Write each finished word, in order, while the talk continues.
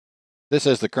This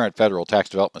is the current federal tax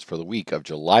developments for the week of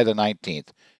July the 19th,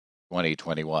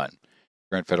 2021.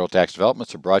 Current federal tax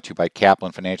developments are brought to you by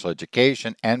Kaplan Financial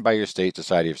Education and by your state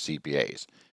society of CPAs.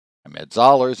 I'm Ed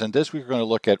Zollers, and this week we're going to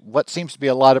look at what seems to be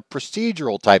a lot of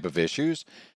procedural type of issues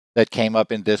that came up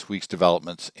in this week's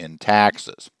developments in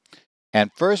taxes.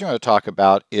 And first we're going to talk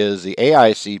about is the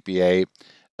AICPA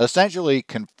essentially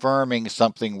confirming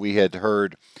something we had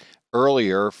heard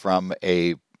earlier from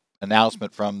a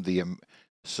announcement from the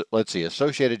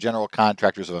Associated General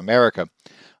Contractors of America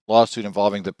lawsuit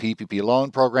involving the PPP loan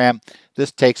program.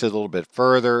 This takes it a little bit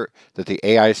further, that the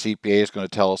AICPA is going to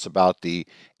tell us about the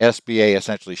SBA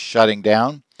essentially shutting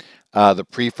down the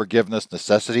pre-forgiveness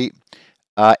necessity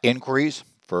inquiries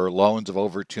for loans of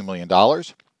over $2 million.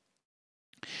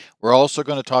 We're also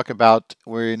going to talk about,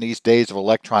 we're in these days of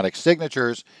electronic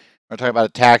signatures, we're going to talk about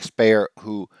a taxpayer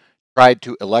who tried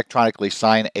to electronically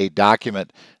sign a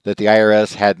document that the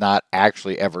IRS had not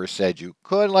actually ever said you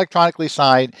could electronically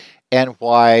sign, and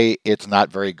why it's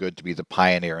not very good to be the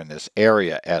pioneer in this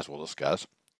area, as we'll discuss.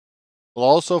 We'll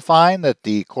also find that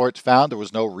the courts found there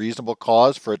was no reasonable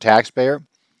cause for a taxpayer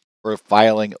for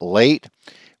filing late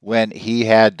when he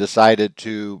had decided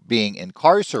to, being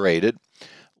incarcerated,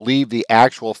 leave the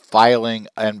actual filing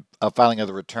of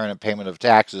the return and payment of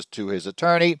taxes to his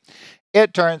attorney.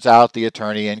 It turns out the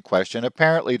attorney in question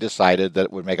apparently decided that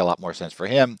it would make a lot more sense for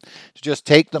him to just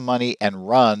take the money and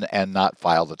run and not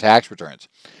file the tax returns.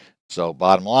 So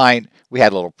bottom line, we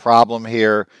had a little problem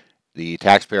here. The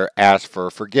taxpayer asked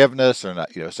for forgiveness, or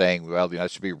not, saying, well,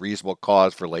 that should be reasonable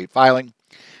cause for late filing.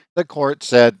 The court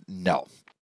said no.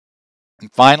 And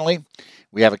finally,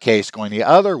 we have a case going the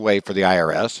other way for the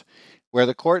IRS, where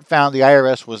the court found the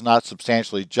IRS was not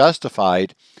substantially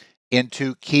justified in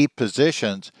two key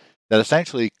positions that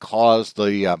essentially caused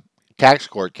the tax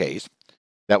court case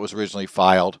that was originally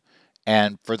filed,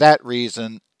 and for that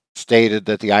reason stated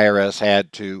that the IRS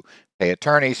had to pay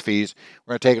attorney's fees.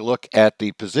 We're going to take a look at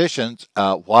the positions,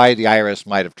 why the IRS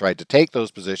might have tried to take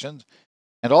those positions,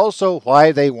 and also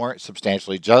why they weren't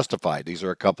substantially justified. These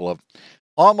are a couple of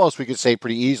almost, we could say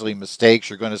pretty easily, mistakes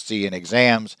you're going to see in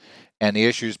exams, and the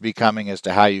issues becoming as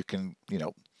to how you can,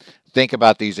 think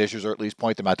about these issues, or at least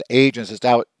point them out to agents as to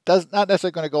how it does not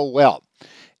necessarily going to go well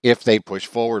if they push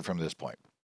forward from this point.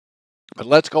 But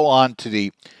let's go on to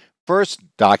the first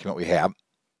document we have.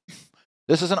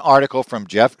 This is an article from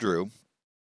Jeff Drew.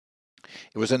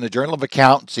 It was in the Journal of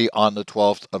Accountancy on the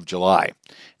 12th of July.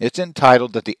 It's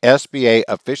entitled that the SBA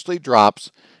officially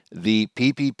drops the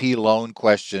PPP loan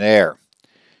questionnaire.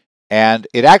 And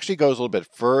it actually goes a little bit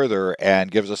further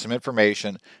and gives us some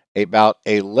information about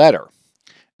a letter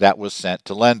that was sent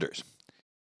to lenders.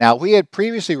 Now, we had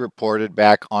previously reported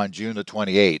back on June the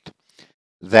 28th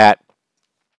that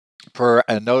per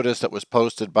a notice that was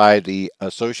posted by the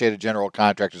Associated General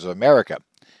Contractors of America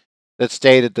that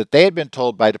stated that they had been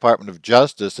told by Department of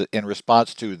Justice that in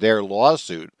response to their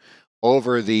lawsuit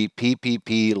over the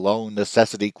PPP loan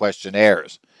necessity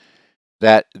questionnaires,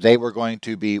 that they were going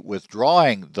to be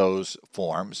withdrawing those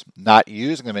forms, not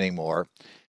using them anymore,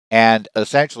 and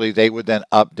essentially they would then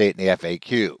update in the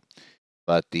FAQ.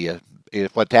 But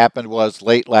what happened was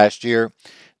late last year,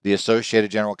 the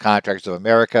Associated General Contractors of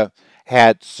America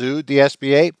had sued the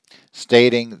SBA,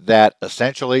 stating that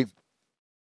essentially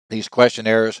these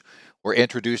questionnaires were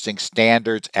introducing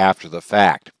standards after the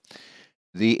fact.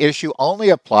 The issue only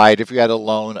applied if you had a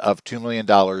loan of $2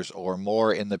 million or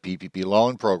more in the PPP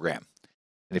loan program.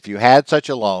 And if you had such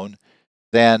a loan,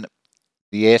 then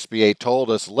the SBA told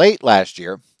us late last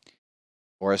year,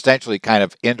 or essentially kind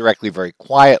of indirectly very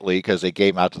quietly because they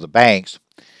gave them out to the banks,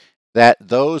 that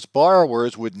those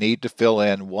borrowers would need to fill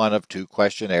in one of two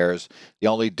questionnaires. The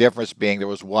only difference being there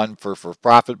was one for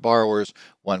profit borrowers,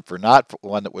 one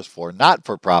that was for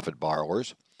not-for-profit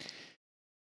borrowers.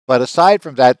 But aside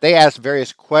from that, they asked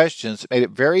various questions that made it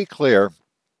very clear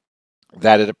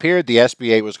that it appeared the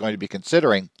SBA was going to be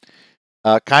considering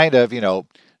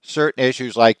certain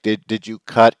issues like did you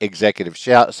cut executive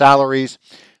salaries?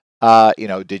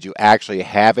 Did you actually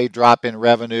have a drop in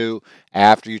revenue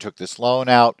after you took this loan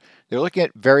out? They're looking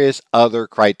at various other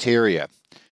criteria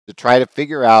to try to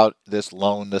figure out this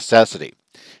loan necessity.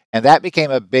 And that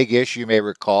became a big issue, you may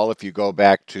recall, if you go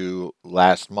back to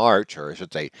last March, or I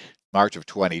should say March of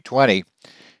 2020.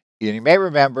 You may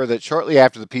remember that shortly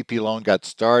after the PP loan got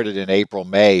started in April,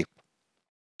 May,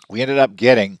 we ended up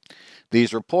getting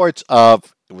these reports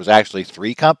of, it was actually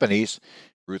three companies,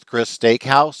 Ruth Chris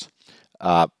Steakhouse,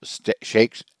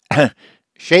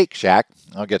 Shake Shack,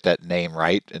 I'll get that name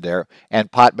right there,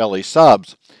 and Potbelly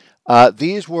Subs.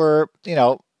 These were,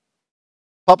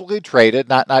 publicly traded,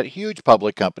 not huge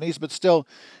public companies, but still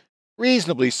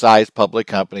reasonably sized public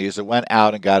companies that went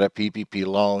out and got a PPP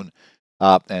loan.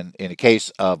 And in the case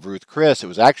of Ruth Chris, it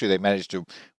was actually they managed to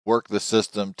work the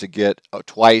system to get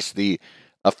twice the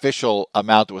official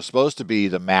amount that was supposed to be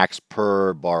the max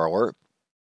per borrower.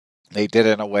 They did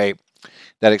it in a way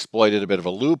that exploited a bit of a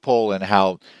loophole in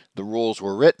how the rules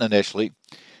were written initially.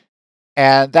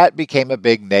 And that became a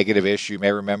big negative issue. You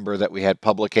may remember that we had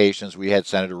publications. We had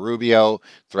Senator Rubio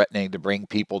threatening to bring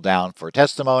people down for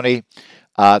testimony.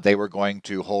 They were going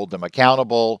to hold them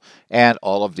accountable, and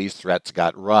all of these threats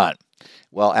got run.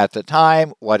 Well, at the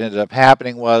time, what ended up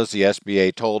happening was the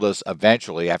SBA told us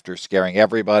eventually, after scaring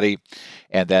everybody,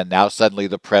 and then now suddenly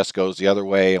the press goes the other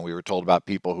way, and we were told about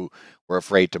people who were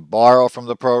afraid to borrow from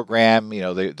the program. You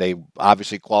know, they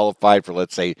obviously qualified for,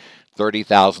 let's say,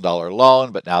 $30,000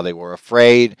 loan, but now they were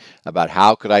afraid about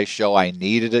how could I show I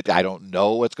needed it. I don't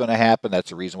know what's going to happen. That's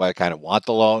the reason why I kind of want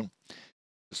the loan.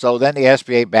 So then the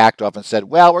SBA backed off and said,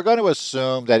 well, we're going to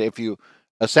assume that if you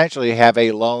essentially have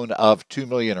a loan of $2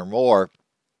 million or more,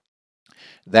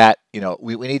 that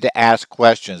we need to ask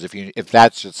questions. If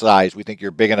that's the size, we think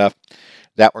you're big enough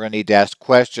that we're going to need to ask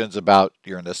questions about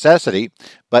your necessity,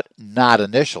 but not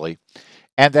initially.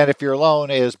 And then if your loan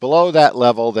is below that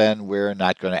level, then we're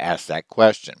not going to ask that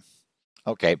question.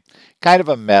 Okay, kind of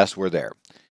a mess. We're there.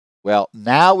 Well,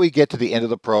 now we get to the end of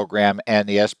the program, and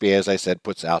the SBA, as I said,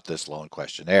 puts out this loan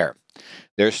questionnaire.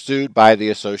 They're sued by the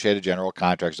Associated General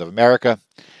Contractors of America.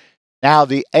 Now,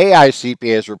 the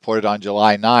AICPA, as reported on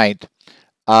July 9th,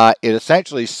 it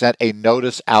essentially sent a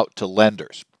notice out to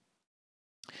lenders.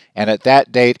 And at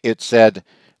that date, it said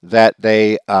that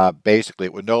they basically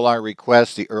it would no longer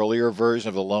request the earlier version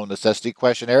of the loan necessity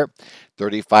questionnaire,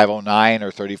 3509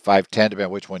 or 3510, depending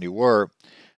on which one you were.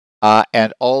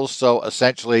 And also,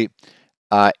 essentially,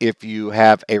 if you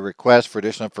have a request for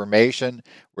additional information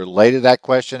related to that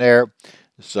questionnaire,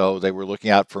 so they were looking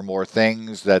out for more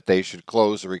things, that they should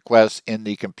close the request in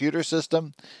the computer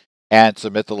system and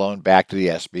submit the loan back to the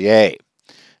SBA.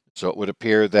 So it would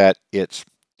appear that it's,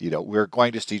 we're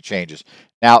going to see changes.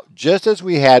 Now, just as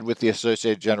we had with the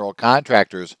Associated General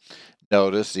Contractors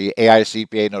notice, the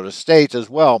AICPA notice states as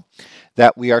well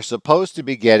that we are supposed to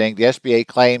be getting, the SBA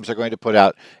claims are going to put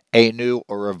out a new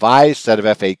or revised set of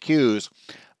FAQs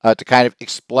to kind of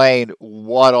explain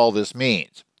what all this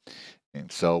means. And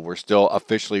so we're still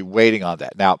officially waiting on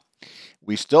that. Now,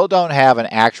 we still don't have an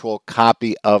actual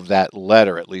copy of that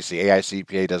letter. At least the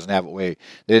AICPA doesn't have it. They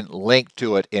didn't link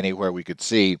to it anywhere we could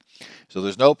see. So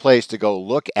there's no place to go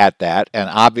look at that. And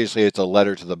obviously it's a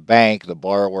letter to the bank. The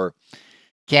borrower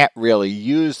can't really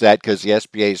use that because the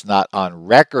SBA is not on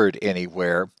record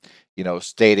anywhere,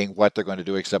 stating what they're going to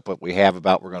do except what we have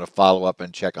about we're going to follow up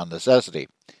and check on necessity.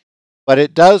 But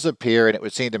it does appear, and it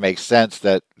would seem to make sense,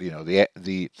 that the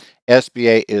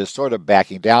SBA is sort of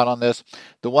backing down on this.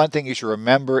 The one thing you should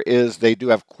remember is they do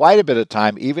have quite a bit of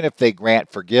time, even if they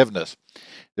grant forgiveness.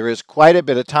 There is quite a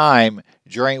bit of time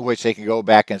during which they can go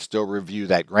back and still review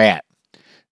that grant.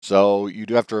 So you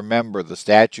do have to remember the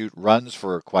statute runs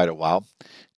for quite a while.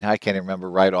 Now I can't even remember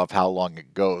right off how long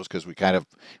it goes because we kind of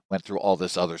went through all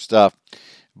this other stuff.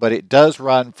 But it does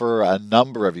run for a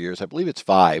number of years. I believe it's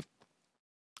 5.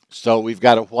 So we've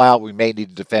got a while we may need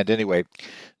to defend anyway.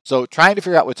 So trying to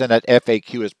figure out what's in that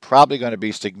FAQ is probably going to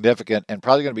be significant and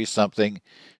probably going to be something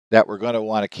that we're going to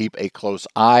want to keep a close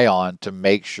eye on to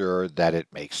make sure that it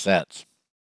makes sense.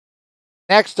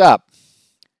 Next up,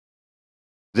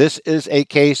 this is a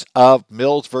case of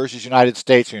Mills versus United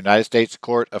States, United States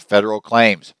Court of Federal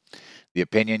Claims. The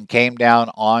opinion came down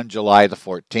on July the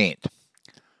 14th.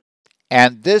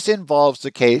 And this involves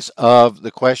the case of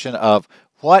the question of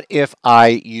what if I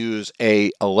use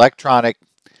an electronic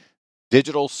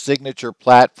digital signature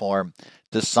platform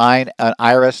to sign an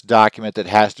IRS document that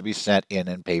has to be sent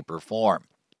in paper form?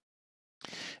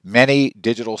 Many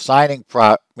digital signing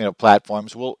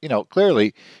platforms will,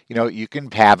 clearly, you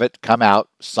can have it come out,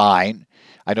 sign.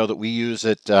 I know that we use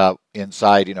it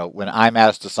inside, when I'm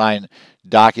asked to sign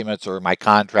documents or my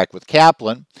contract with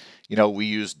Kaplan, we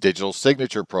use digital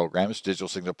signature programs, digital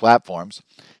signature platforms.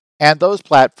 And those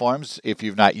platforms, if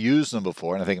you've not used them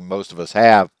before, and I think most of us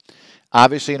have,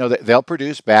 obviously, they'll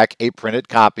produce back a printed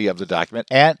copy of the document.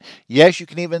 And yes, you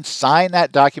can even sign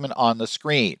that document on the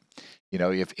screen.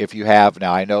 If you have,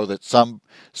 now I know that some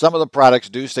of the products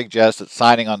do suggest that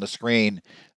signing on the screen,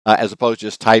 as opposed to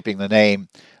just typing the name,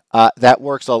 that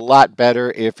works a lot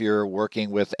better if you're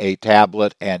working with a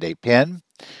tablet and a pen.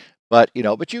 But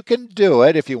you can do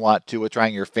it if you want to with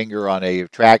trying your finger on a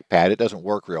trackpad. It doesn't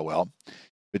work real well,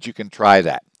 but you can try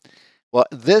that. Well,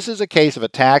 this is a case of a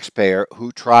taxpayer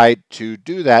who tried to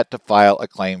do that to file a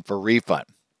claim for refund.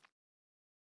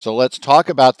 So let's talk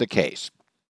about the case.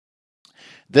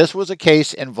 This was a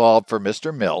case involved for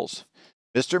Mr. Mills.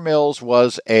 Mr. Mills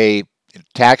was a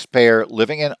taxpayer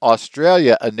living in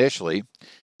Australia initially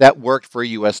that worked for a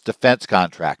U.S. defense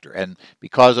contractor. And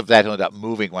because of that, he ended up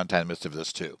moving one time in the midst of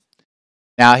this too.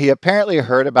 Now, he apparently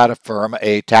heard about a firm,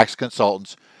 a tax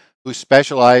consultants, who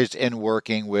specialized in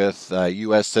working with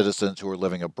U.S. citizens who were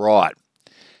living abroad.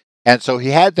 And so he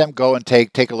had them go and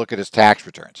take a look at his tax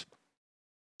returns.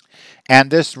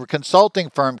 And this consulting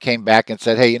firm came back and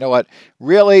said, hey, you know what?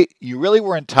 You really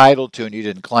were entitled to, and you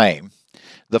didn't claim,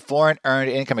 the foreign earned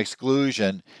income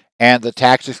exclusion and the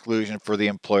tax exclusion for the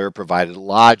employer provided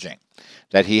lodging,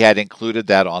 that he had included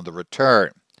that on the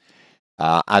return.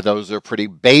 Those are pretty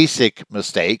basic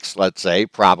mistakes, let's say,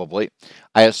 probably.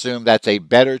 I assume that's a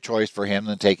better choice for him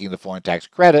than taking the foreign tax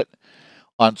credit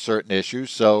on certain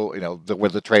issues. So,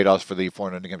 with the trade-offs for the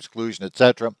foreign income exclusion,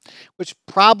 etc., which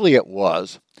probably it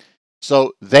was.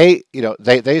 So they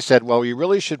said, well, you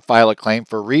really should file a claim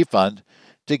for refund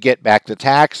to get back the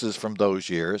taxes from those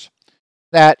years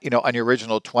that, on your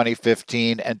original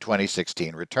 2015 and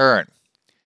 2016 return.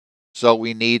 So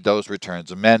we need those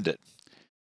returns amended.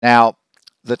 Now,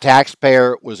 the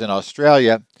taxpayer was in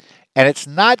Australia, and it's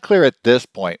not clear at this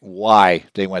point why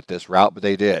they went this route, but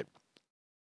they did.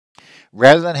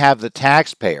 Rather than have the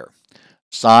taxpayer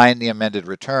sign the amended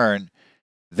return,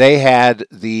 they had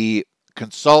the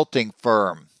consulting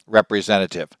firm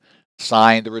representative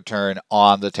sign the return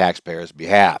on the taxpayer's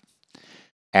behalf.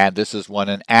 And this is one,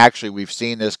 and actually we've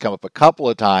seen this come up a couple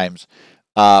of times.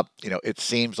 It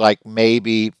seems like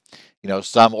maybe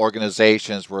some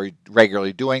organizations were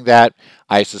regularly doing that.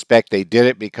 I suspect they did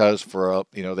it because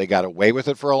they got away with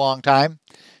it for a long time.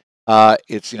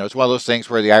 It's one of those things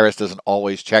where the IRS doesn't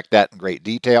always check that in great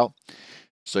detail.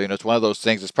 So it's one of those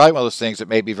things. It's probably one of those things that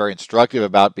may be very instructive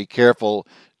about be careful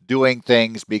doing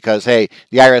things because, hey,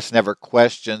 the IRS never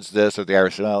questions this, or the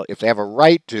IRS, well, if they have a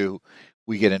right to,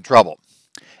 we get in trouble.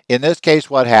 In this case,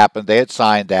 what happened? They had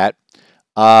signed that.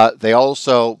 They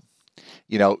also,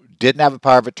 didn't have a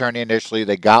power of attorney initially.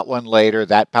 They got one later.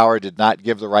 That power did not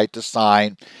give the right to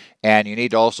sign. And you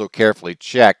need to also carefully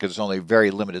check, because there's only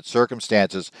very limited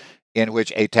circumstances in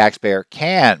which a taxpayer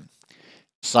can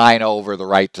sign over the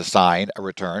right to sign a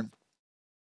return.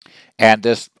 And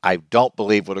this, I don't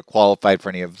believe, would have qualified for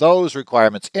any of those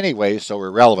requirements anyway, so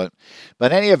irrelevant.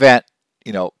 But in any event,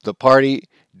 the party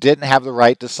didn't have the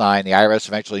right to sign. The IRS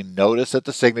eventually noticed that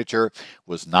the signature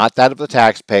was not that of the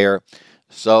taxpayer.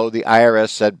 So the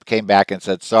IRS came back and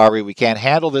said, sorry, we can't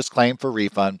handle this claim for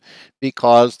refund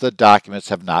because the documents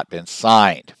have not been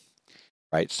signed.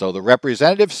 Right? So the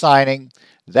representative signing,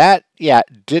 that,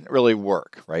 didn't really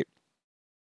work, right?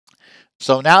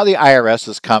 So now the IRS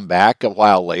has come back a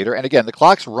while later, and again, the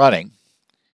clock's running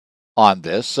on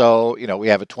this. So, we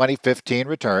have a 2015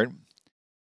 return.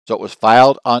 So it was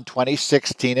filed on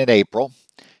 2016 in April,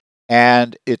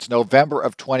 and it's November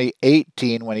of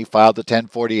 2018 when he filed the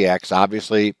 1040X.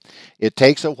 Obviously, it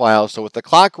takes a while. So with the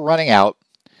clock running out,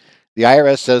 the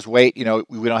IRS says, wait,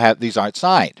 we don't have, these aren't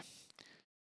signed.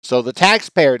 So the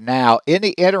taxpayer now, in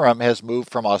the interim, has moved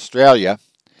from Australia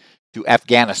to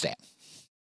Afghanistan.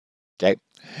 Okay.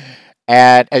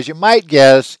 And as you might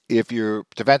guess, if you're a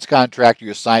defense contractor,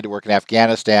 you're assigned to work in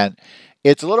Afghanistan,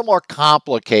 it's a little more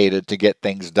complicated to get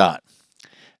things done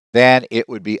than it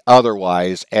would be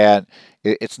otherwise. And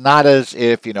it's not as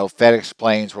if, FedEx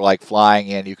planes were like flying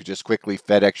in, you could just quickly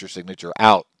FedEx your signature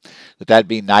out. That'd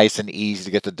be nice and easy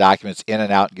to get the documents in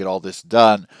and out and get all this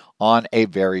done on a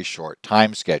very short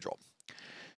time schedule.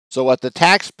 So what the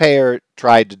taxpayer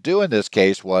tried to do in this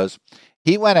case was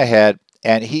he went ahead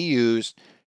and he used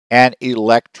an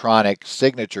electronic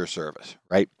signature service,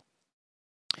 right?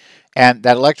 And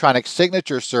that electronic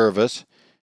signature service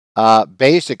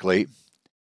basically,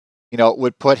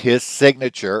 would put his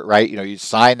signature, right? You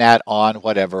sign that on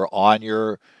whatever, on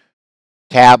your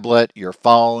tablet, your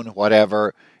phone,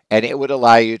 whatever, and it would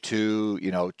allow you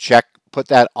to, put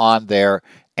that on there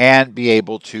and be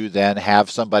able to then have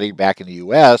somebody back in the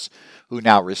U.S. who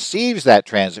now receives that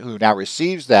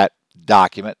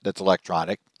document that's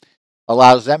electronic,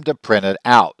 allows them to print it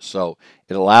out. So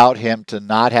it allowed him to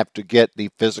not have to get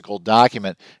the physical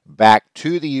document back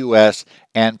to the U.S.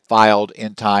 and filed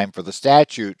in time for the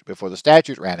statute, before the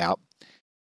statute ran out,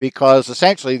 because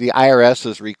essentially the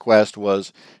IRS's request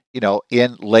was, in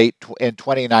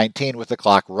 2019 with the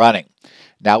clock running.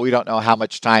 Now we don't know how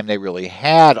much time they really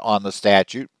had on the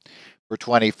statute for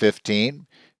 2015,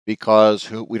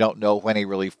 because we don't know when he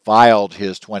really filed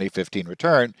his 2015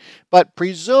 return, but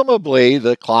presumably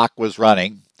the clock was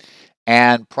running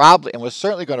and was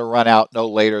certainly going to run out no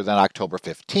later than October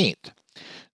 15th.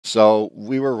 So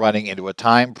we were running into a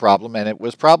time problem, and it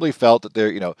was probably felt that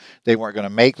they weren't going to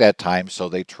make that time, so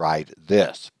they tried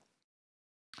this.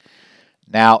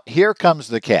 Now, here comes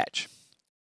the catch.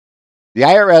 The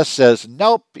IRS says,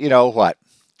 nope, you know what?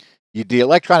 The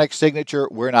electronic signature,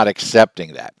 we're not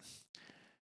accepting that.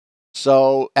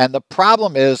 So, and the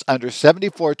problem is under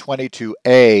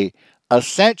 7422A,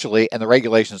 essentially, and the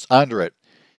regulations under it,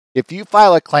 if you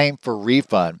file a claim for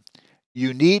refund,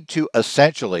 you need to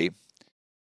essentially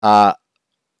uh,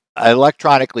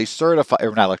 electronically certify,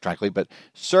 or not electronically, but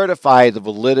certify the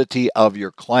validity of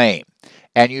your claim.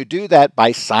 And you do that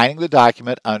by signing the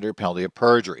document under penalty of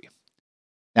perjury.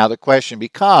 Now, the question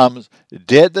becomes,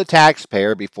 did the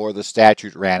taxpayer, before the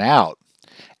statute ran out,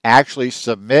 actually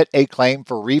submit a claim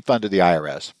for refund to the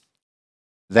IRS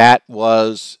that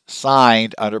was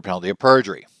signed under penalty of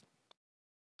perjury?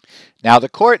 Now, the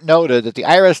court noted that the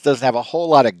IRS doesn't have a whole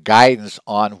lot of guidance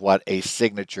on what a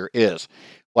signature is,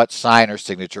 what sign or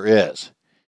signature is.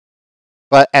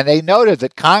 And they noted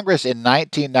that Congress in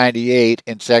 1998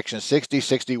 in section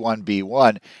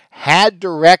 6061B1 had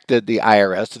directed the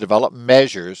IRS to develop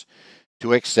measures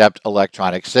to accept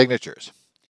electronic signatures,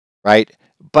 right?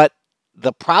 But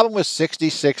the problem with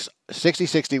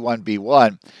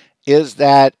 6061B1 is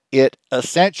that it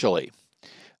essentially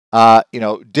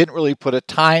didn't really put a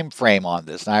time frame on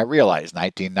this. And I realize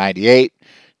 1998,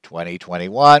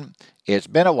 2021, it's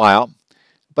been a while,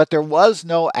 but there was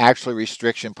no actual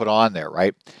restriction put on there,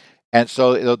 right? And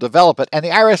so it'll develop it. And the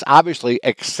IRS obviously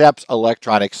accepts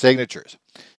electronic signatures.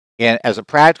 And as a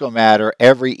practical matter,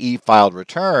 every e-filed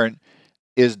return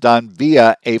is done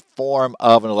via a form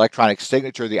of an electronic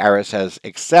signature the IRS has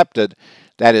accepted.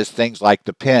 That is things like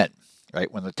the PIN,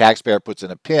 right? When the taxpayer puts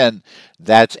in a PIN,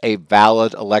 that's a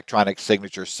valid electronic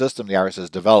signature system the IRS has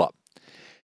developed.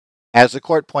 As the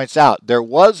court points out, there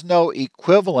was no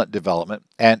equivalent development.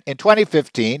 And in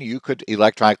 2015, you could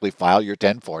electronically file your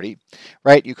 1040,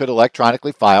 right? You could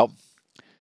electronically file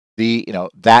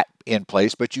that in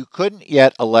place, but you couldn't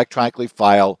yet electronically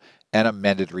file an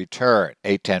amended return,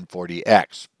 a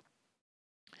 1040X.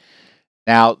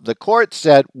 Now, the court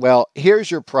said, well,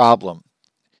 here's your problem.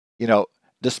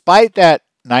 Despite that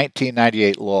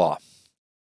 1998 law,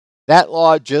 that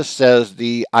law just says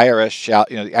the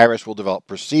IRS will develop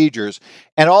procedures,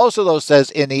 and also though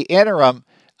says in the interim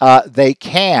they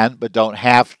can but don't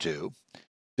have to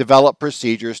develop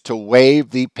procedures to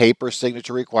waive the paper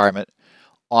signature requirement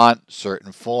on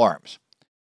certain forms.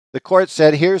 The court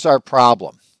said, here's our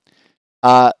problem.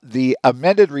 The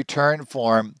amended return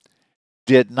form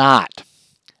did not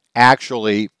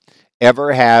actually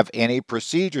ever have any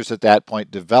procedures at that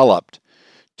point developed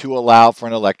to allow for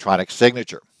an electronic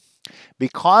signature.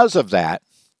 Because of that,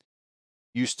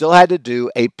 you still had to do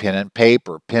a pen and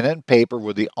paper. Pen and paper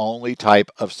were the only type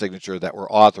of signature that were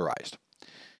authorized.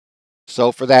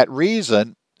 So for that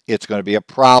reason, it's going to be a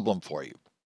problem for you.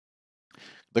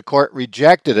 The court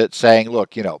rejected it, saying,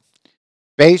 look,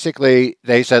 basically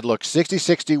they said, look,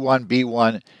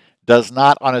 6061B1 does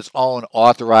not on its own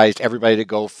authorize everybody to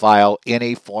go file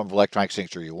any form of electronic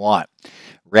signature you want.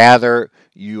 Rather,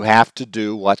 you have to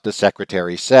do what the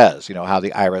secretary says, how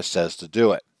the IRS says to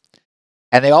do it.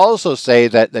 And they also say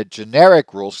that the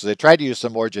generic rules, because they tried to use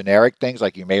some more generic things,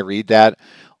 like you may read that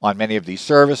on many of these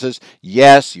services.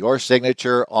 Yes, your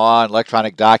signature on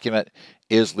electronic document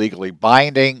is legally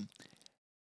binding.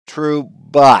 True,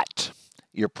 but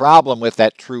your problem with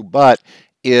that true but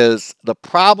is the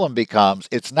problem becomes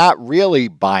it's not really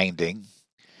binding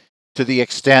to the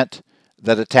extent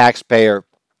that a taxpayer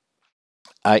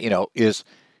it's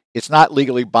not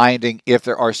legally binding if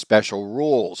there are special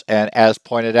rules. And as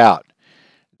pointed out,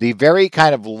 the very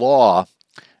kind of law,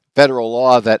 federal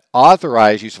law, that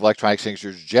authorized use of electronic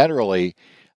signatures generally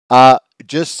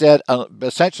just said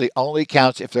essentially only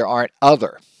counts if there aren't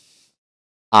other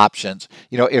options.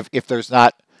 If there's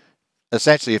not,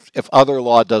 essentially, if other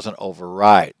law doesn't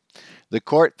override. The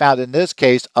court found in this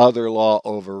case other law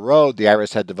overrode. The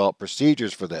IRS had developed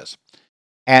procedures for this.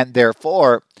 And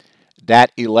therefore,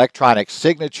 that electronic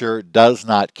signature does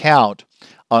not count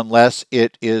unless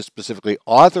it is specifically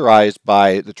authorized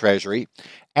by the Treasury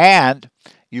and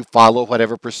you follow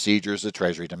whatever procedures the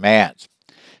Treasury demands.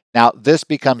 Now, this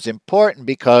becomes important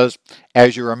because,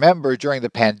 as you remember, during the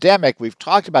pandemic, we've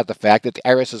talked about the fact that the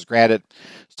IRS has granted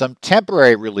some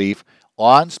temporary relief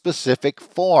on specific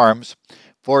forms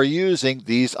for using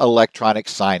these electronic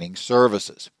signing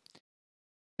services.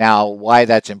 Now, why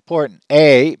that's important?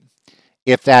 When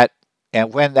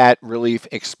that relief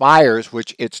expires,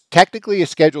 which it's technically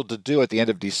scheduled to do at the end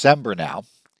of December now,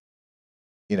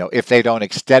 if they don't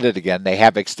extend it again, they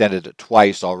have extended it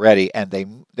twice already,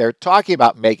 and they're talking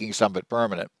about making some of it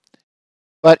permanent.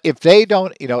 But if they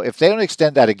don't, if they don't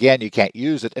extend that again, you can't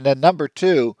use it. And then number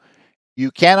two, you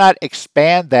cannot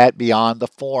expand that beyond the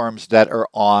forms that are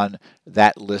on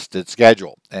that listed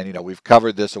schedule. And, we've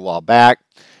covered this a while back.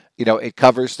 It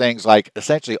covers things like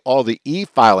essentially all the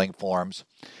e-filing forms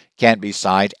can be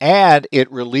signed, and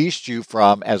it released you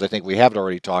from, as I think we have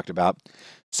already talked about,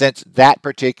 since that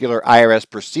particular IRS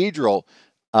procedural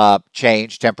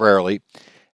change temporarily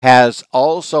has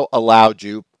also allowed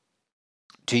you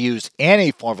to use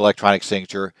any form of electronic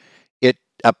signature. It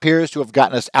appears to have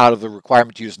gotten us out of the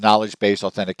requirement to use knowledge-based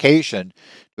authentication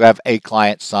to have a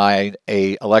client sign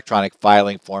a electronic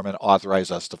filing form and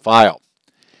authorize us to file.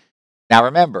 Now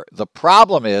remember, the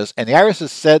problem is, and the IRS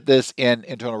has said this in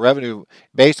Internal Revenue,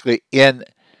 basically in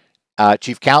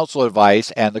Chief Counsel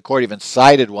advice, and the court even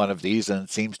cited one of these and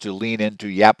seems to lean into,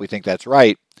 yep, we think that's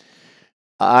right.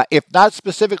 If not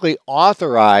specifically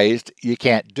authorized, you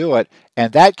can't do it.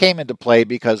 And that came into play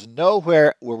because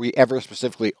nowhere were we ever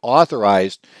specifically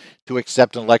authorized to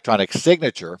accept an electronic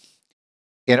signature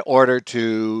in order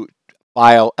to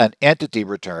file an entity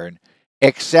return,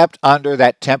 except under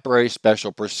that temporary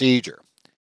special procedure.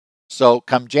 So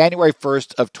come January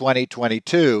 1st of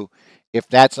 2022, if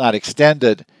that's not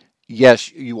extended,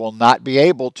 yes, you will not be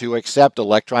able to accept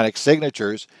electronic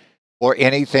signatures for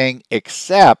anything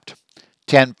except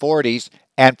 1040s.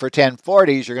 And for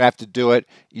 1040s, you're going to have to do it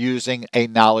using a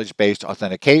knowledge-based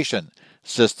authentication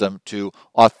system to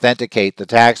authenticate the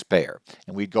taxpayer.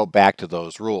 And we'd go back to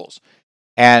those rules.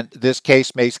 And this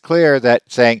case makes clear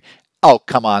that saying, oh,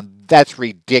 come on, that's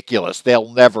ridiculous.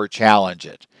 They'll never challenge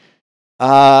it.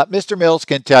 Mr. Mills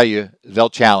can tell you they'll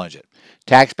challenge it.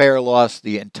 Taxpayer lost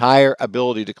the entire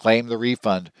ability to claim the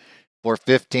refund for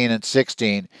 15 and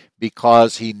 16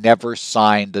 because he never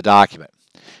signed the document.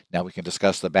 Now we can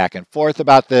discuss the back and forth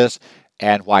about this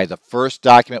and why the first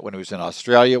document when he was in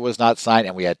Australia was not signed,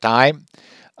 and we had time.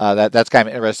 That's kind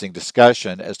of an interesting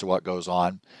discussion as to what goes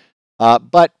on.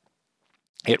 But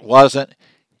it wasn't.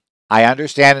 I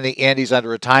understand in the end he's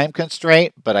under a time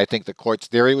constraint, but I think the court's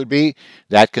theory would be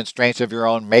that constraints of your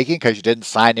own making because you didn't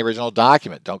sign the original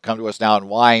document. Don't come to us now and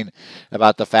whine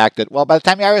about the fact that, well, by the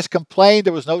time the IRS complained,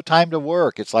 there was no time to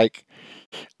work. It's like,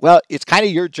 well, it's kind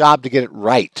of your job to get it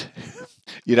right.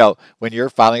 When you're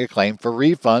filing a claim for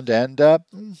refund, and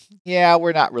yeah,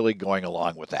 we're not really going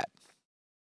along with that.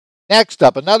 Next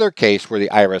up, another case where the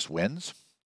IRS wins.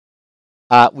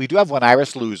 We do have one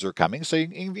IRS loser coming, so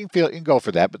you can go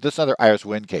for that, but this is another IRS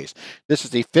win case. This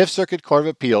is the Fifth Circuit Court of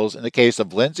Appeals in the case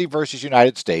of Lindsay versus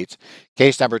United States,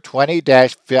 case number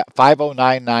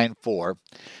 20-50994,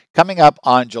 coming up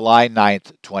on July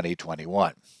 9th,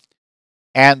 2021.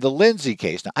 And the Lindsay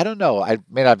case, now I don't know, I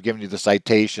may not have given you the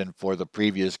citation for the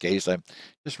previous case. I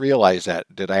just realized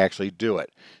that. Did I actually do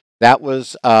it? That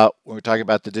was, when we're talking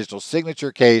about the digital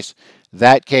signature case,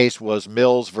 that case was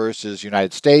Mills versus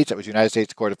United States. That was United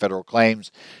States Court of Federal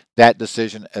Claims. That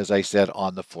decision, as I said,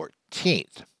 on the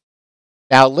 14th.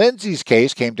 Now, Lindsay's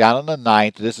case came down on the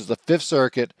 9th. This is the Fifth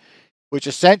Circuit, which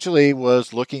essentially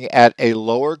was looking at a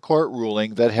lower court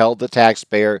ruling that held the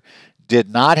taxpayer did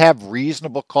not have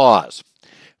reasonable cause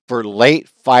for late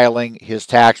filing his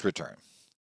tax return.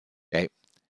 Okay.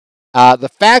 The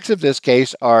facts of this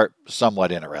case are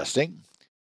somewhat interesting.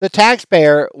 The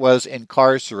taxpayer was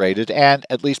incarcerated, and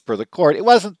at least per the court, it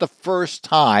wasn't the first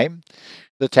time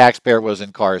the taxpayer was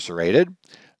incarcerated.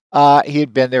 He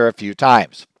had been there a few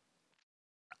times.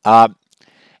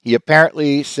 He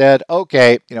apparently said,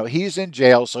 okay, he's in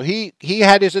jail, so he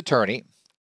had his attorney.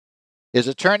 His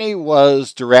attorney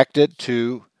was directed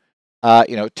to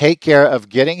take care of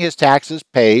getting his taxes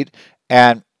paid,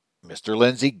 and Mr.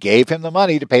 Lindsay gave him the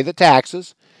money to pay the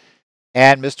taxes,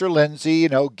 and Mr. Lindsay,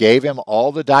 gave him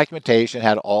all the documentation,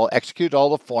 executed all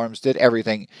the forms, did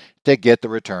everything to get the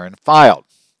return filed.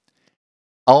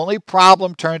 Only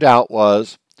problem turned out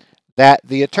was that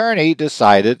the attorney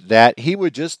decided that he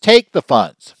would just take the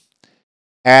funds.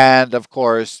 And of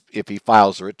course, if he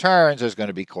files the returns, there's going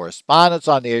to be correspondence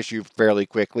on the issue fairly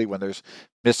quickly when there's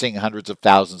missing hundreds of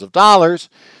thousands of dollars.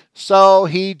 So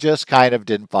he just kind of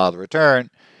didn't file the return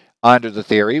under the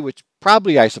theory, which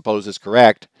probably I suppose is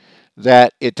correct,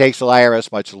 that it takes the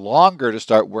IRS much longer to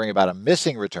start worrying about a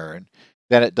missing return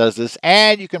than it does this,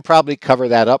 and you can probably cover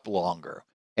that up longer,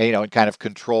 and kind of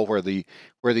control where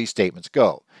these statements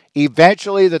go.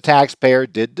 Eventually, the taxpayer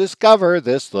did discover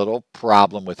this little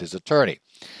problem with his attorney.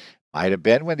 Might have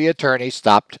been when the attorney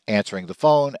stopped answering the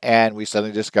phone and we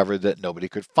suddenly discovered that nobody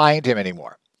could find him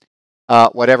anymore.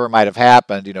 Whatever might have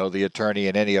happened, the attorney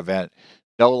in any event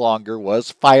no longer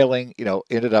was filing,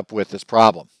 ended up with this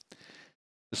problem.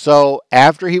 So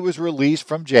after he was released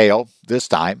from jail this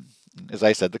time, As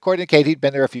I said, the court indicated he'd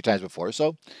been there a few times before,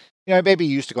 so maybe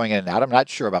used to going in and out. I'm not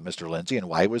sure about Mr. Lindsay and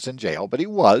why he was in jail, but he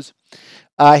was.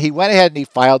 He went ahead and he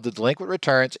filed the delinquent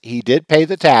returns. He did pay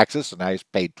the taxes, so now he's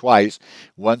paid twice,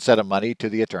 one set of money to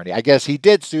the attorney. I guess he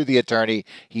did sue the attorney.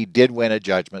 He did win a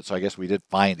judgment, so I guess we did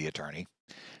fine the attorney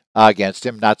against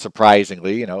him. Not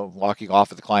surprisingly, walking off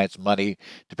with the client's money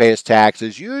to pay his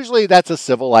taxes. Usually that's a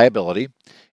civil liability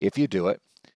if you do it.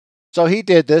 So he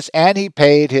did this, and he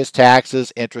paid his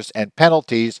taxes, interest, and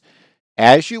penalties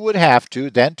as you would have to,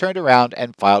 then turned around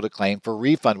and filed a claim for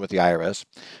refund with the IRS,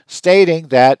 stating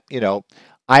that,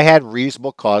 I had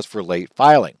reasonable cause for late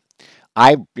filing.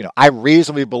 I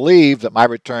reasonably believed that my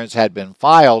returns had been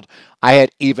filed. I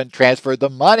had even transferred the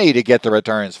money to get the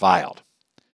returns filed.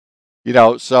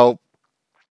 So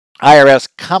IRS,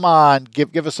 come on,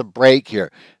 give us a break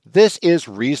here. This is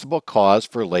reasonable cause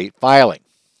for late filing.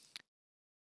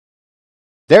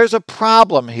 There's a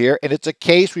problem here, and it's a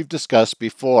case we've discussed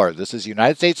before. This is a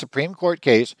United States Supreme Court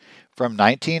case from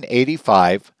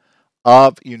 1985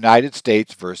 of United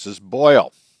States versus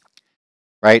Boyle.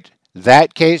 Right?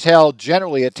 That case held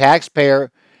generally a taxpayer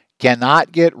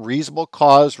cannot get reasonable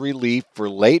cause relief for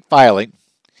late filing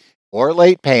or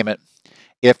late payment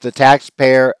if the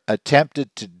taxpayer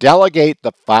attempted to delegate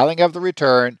the filing of the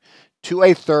return to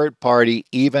a third party,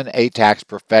 even a tax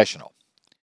professional.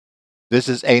 This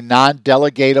is a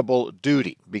non-delegatable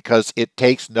duty because it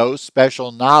takes no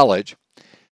special knowledge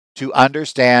to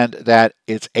understand that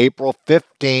it's April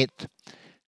 15th.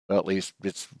 Well, at least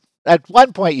it's at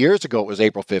one point years ago, it was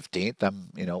April 15th.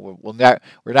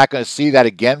 We're not going to see that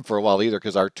again for a while either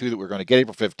because our two that we're going to get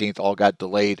April 15th all got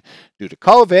delayed due to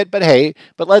COVID.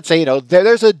 But let's say,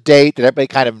 there's a date that everybody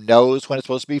kind of knows when it's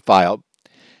supposed to be filed.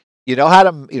 You know how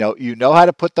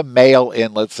to put the mail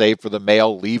in, let's say, for the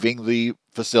mail leaving the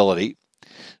facility.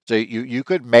 So you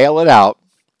could mail it out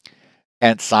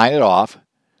and sign it off.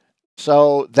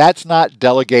 So that's not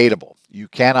delegatable. You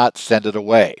cannot send it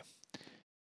away.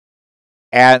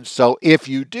 And so if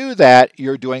you do that,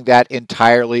 you're doing that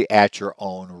entirely at your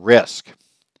own risk.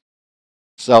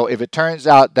 So if it turns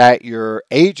out that your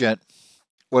agent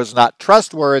was not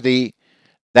trustworthy,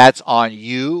 that's on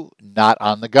you, not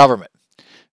on the government,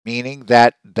 meaning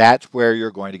that that's where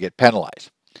you're going to get penalized.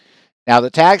 Now,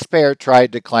 the taxpayer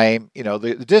tried to claim,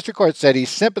 the district court said he's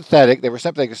sympathetic. They were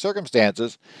sympathetic to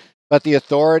circumstances, but the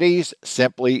authorities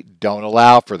simply don't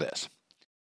allow for this.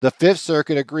 The Fifth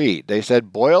Circuit agreed. They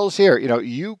said, Boyle's here.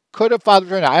 You could have filed a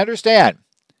return. I understand,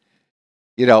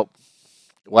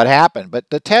 what happened. But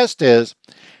the test is,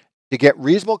 to get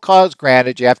reasonable cause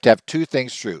granted, you have to have two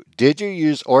things true. Did you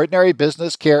use ordinary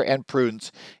business care and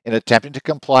prudence in attempting to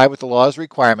comply with the law's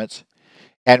requirements?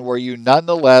 And were you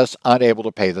nonetheless unable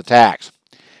to pay the tax?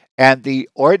 And the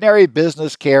ordinary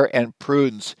business care and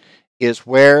prudence is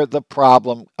where the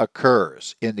problem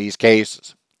occurs in these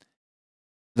cases.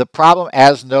 The problem,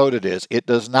 as noted, is it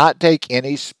does not take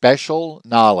any special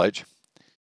knowledge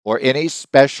or any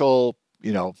special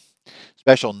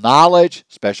knowledge,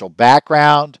 special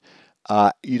background.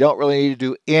 You don't really need to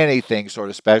do anything sort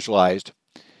of specialized,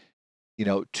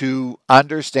 to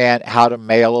understand how to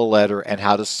mail a letter and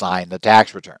how to sign the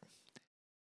tax return.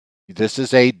 This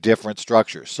is a different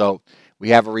structure. So we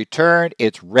have a return.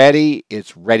 It's ready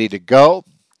to go.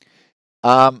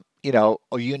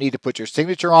 You need to put your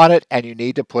signature on it and you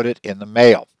need to put it in the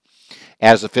mail.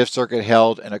 As the Fifth Circuit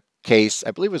held in a case,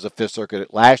 I believe it was the Fifth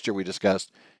Circuit last year we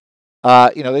discussed,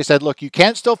 they said, look, you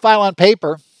can still file on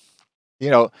paper.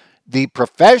 The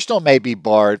professional may be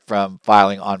barred from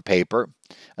filing on paper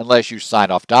unless you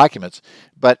sign off documents,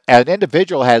 but an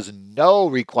individual has no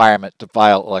requirement to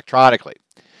file electronically.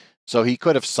 So he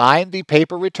could have signed the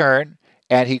paper return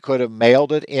and he could have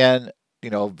mailed it in,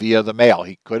 via the mail.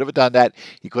 He could have done that.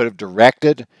 He could have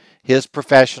directed his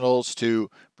professionals to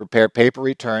prepare paper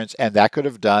returns, and that could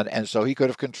have done, and so he could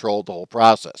have controlled the whole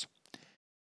process.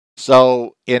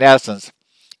 So, in essence,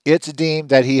 it's deemed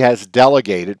that he has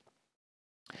delegated,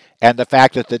 and the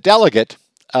fact that the delegate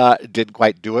didn't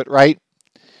quite do it right,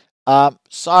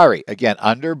 sorry, again,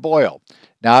 under Boyle.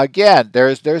 Now, again,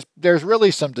 there's really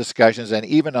some discussions, and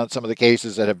even on some of the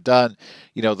cases that have done,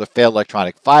 the failed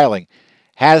electronic filing,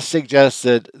 has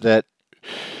suggested that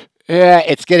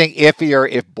it's getting iffier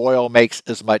if Boyle makes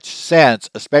as much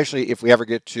sense, especially if we ever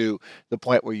get to the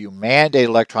point where you mandate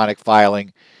electronic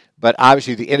filing, but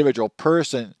obviously the individual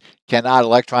person cannot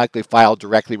electronically file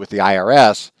directly with the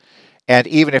IRS. And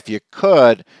even if you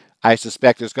could, I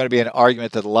suspect there's going to be an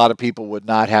argument that a lot of people would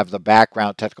not have the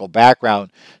technical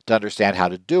background to understand how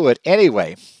to do it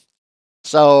anyway.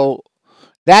 So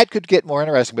that could get more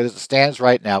interesting, but as it stands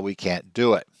right now, we can't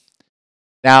do it.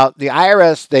 Now, the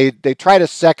IRS, they tried a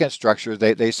second structure.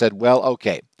 They said, well,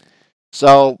 okay,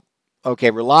 so,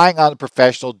 okay, relying on the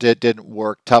professional didn't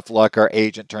work. Tough luck, our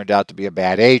agent turned out to be a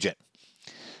bad agent.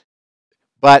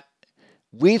 But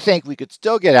we think we could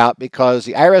still get out because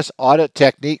the IRS Audit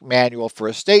Technique Manual for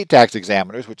Estate Tax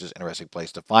Examiners, which is an interesting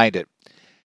place to find it,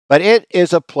 but it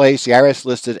is a place the IRS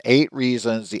listed 8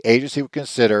 reasons the agency would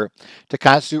consider to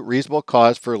constitute reasonable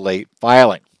cause for late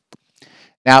filing.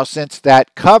 Now, since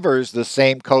that covers the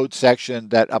same code section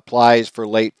that applies for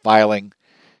late filing,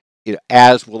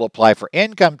 as will apply for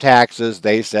income taxes,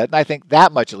 they said, and I think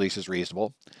that much at least is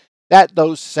reasonable, that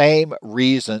those same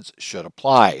reasons should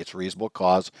apply. It's reasonable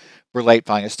cause for late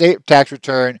filing a state tax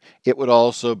return. It would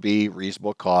also be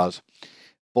reasonable cause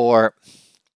for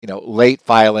late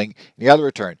filing the other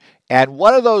return. And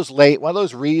one of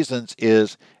those reasons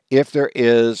is if there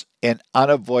is an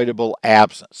unavoidable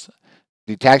absence.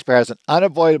 The taxpayer has an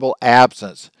unavoidable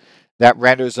absence that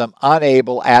renders them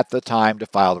unable at the time to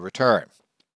file the return.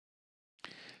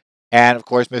 And of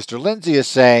course, Mr. Lindsay is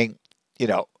saying,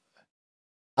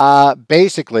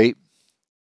 basically,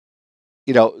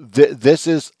 this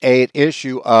is an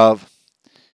issue of,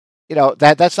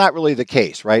 that's not really the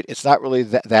case, right? It's not really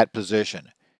that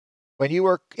position. When you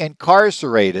were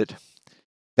incarcerated,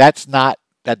 that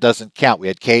doesn't count. We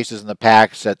had cases in the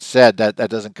past that said that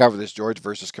doesn't cover this. George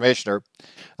versus Commissioner,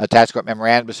 a tax court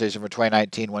memorandum decision for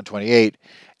 2019-128.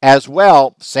 As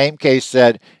well, same case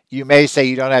said, you may say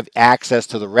you don't have access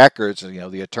to the records,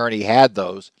 and the attorney had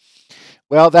those.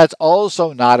 Well, that's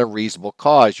also not a reasonable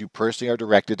cause. You personally are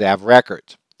directed to have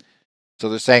records. So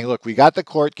they're saying, look, we got the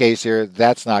court case here.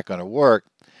 That's not going to work.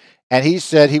 And he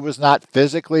said he was not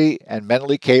physically and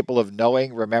mentally capable of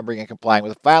knowing, remembering, and complying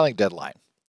with a filing deadline.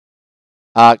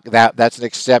 That's an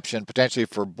exception potentially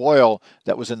for Boyle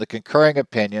that was in the concurring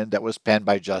opinion that was penned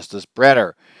by Justice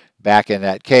Brenner back in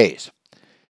that case.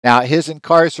 Now, his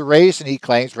incarceration, he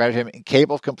claims, rendered him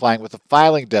incapable of complying with the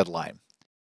filing deadline.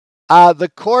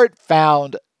 The court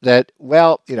found that,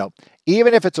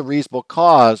 even if it's a reasonable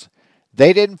cause,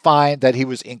 they didn't find that he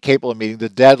was incapable of meeting the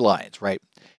deadlines, right?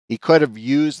 He could have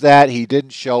used that. He didn't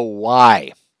show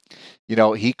why.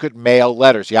 He could mail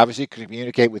letters. He obviously could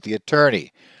communicate with the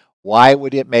attorney. Why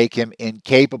would it make him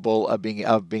incapable of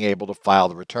being able to file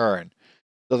the return?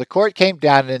 So the court came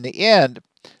down and in the end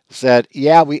said,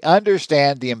 yeah, we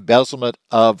understand the embezzlement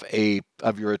of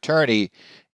your attorney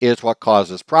is what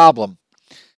caused this problem.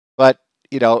 But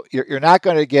you're not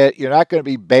going to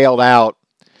be bailed out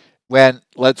when,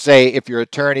 let's say, if your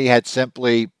attorney had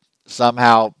simply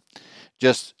somehow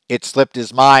it slipped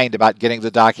his mind about getting the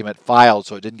document filed,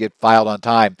 so it didn't get filed on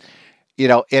time.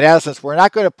 In essence, we're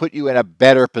not going to put you in a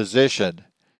better position,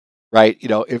 right?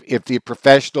 If the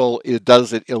professional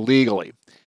does it illegally.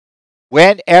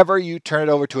 Whenever you turn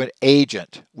it over to an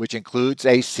agent, which includes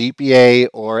a CPA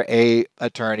or a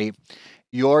attorney,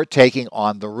 you're taking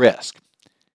on the risk.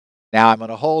 Now, I'm going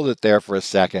to hold it there for a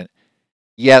second.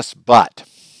 Yes, but.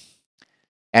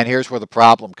 And here's where the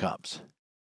problem comes.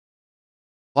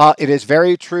 While it is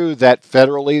very true that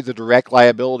federally the direct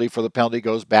liability for the penalty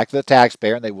goes back to the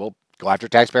taxpayer, and they will go after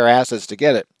taxpayer assets to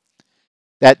get it,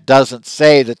 that doesn't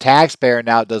say the taxpayer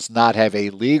now does not have a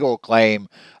legal claim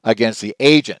against the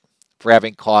agent for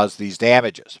having caused these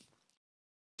damages.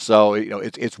 So,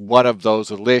 it's one of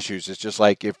those little issues. It's just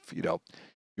like if,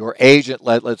 your agent,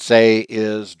 let's say,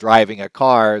 is driving a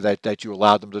car that you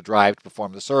allowed them to drive to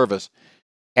perform the service,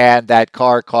 and that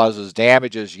car causes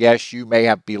damages. Yes, you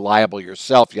may be liable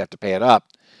yourself. You have to pay it up.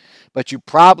 But you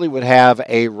probably would have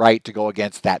a right to go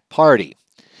against that party,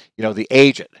 the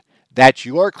agent. That's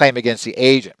your claim against the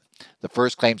agent. The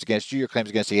first claim's against you, your claim's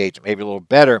against the agent. Maybe a little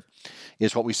better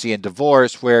is what we see in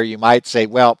divorce, where you might say,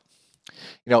 well,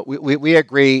 we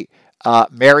agree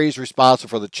Mary's responsible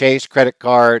for the Chase credit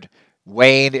card.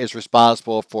 Wayne is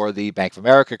responsible for the Bank of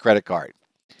America credit card.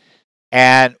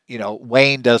 And,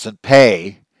 Wayne doesn't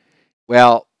pay.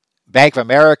 Well, Bank of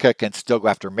America can still go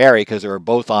after Mary because they were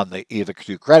both on either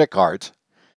two credit cards.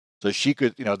 So she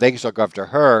could, they can still go after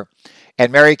her.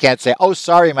 And Mary can't say, oh,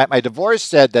 sorry, my divorce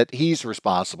said that he's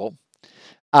responsible.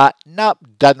 No,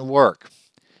 doesn't work.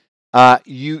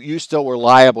 You still were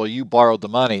liable. You borrowed the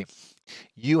money.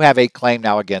 You have a claim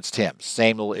now against him.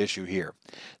 Same little issue here.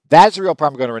 That's the real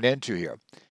problem we're going to run into here.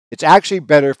 It's actually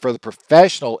better for the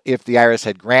professional if the IRS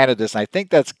had granted this. And I think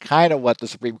that's kind of what the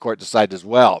Supreme Court decided as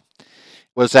well,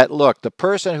 was that, look, the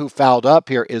person who fouled up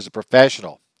here is a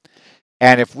professional.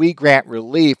 And if we grant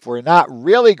relief, we're not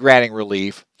really granting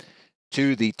relief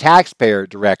to the taxpayer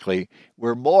directly.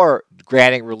 We're more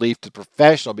granting relief to the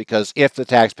professional because if the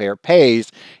taxpayer pays,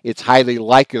 it's highly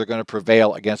likely they're going to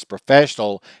prevail against the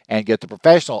professional and get the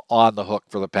professional on the hook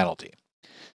for the penalty.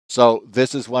 So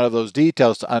this is one of those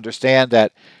details to understand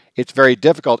that it's very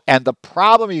difficult. And the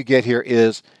problem you get here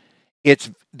is it's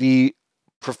the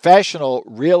professional,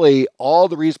 really, all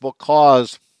the reasonable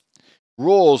cause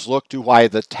rules look to why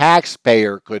the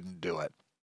taxpayer couldn't do it.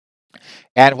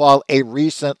 And while a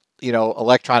recent,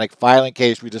 electronic filing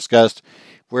case we discussed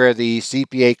where the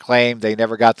CPA claimed they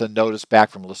never got the notice back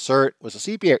from Lacerte, was a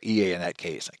CPA or EA in that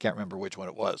case? I can't remember which one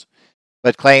it was,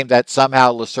 but claimed that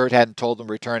somehow Lacerte hadn't told them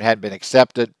return hadn't been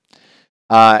accepted.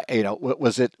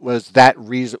 Was that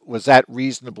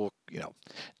reasonable?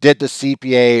 Did the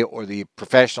CPA or the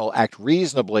professional act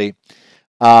reasonably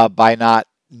by not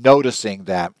noticing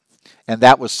that? And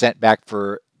that was sent back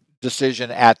for decision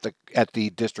at the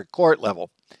district court level.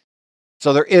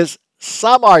 So there is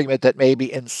some argument that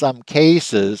maybe in some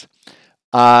cases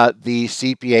the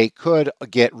CPA could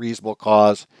get reasonable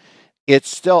cause. It's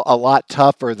still a lot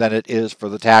tougher than it is for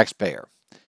the taxpayer.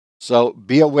 So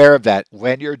be aware of that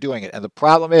when you're doing it. And the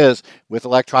problem is with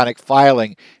electronic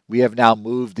filing, we have now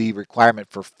moved the requirement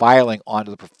for filing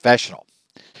onto the professional.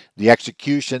 The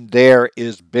execution there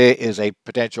is a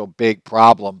potential big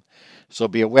problem. So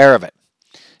be aware of it.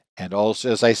 And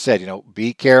also, as I said,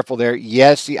 be careful there.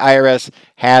 Yes, the IRS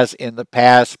has in the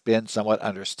past been somewhat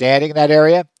understanding in that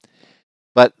area,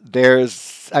 but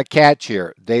there's a catch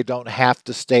here. They don't have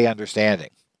to stay understanding.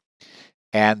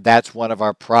 And that's one of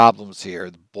our problems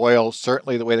here. Boyle,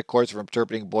 certainly the way the courts are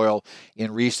interpreting Boyle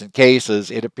in recent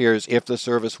cases, it appears if the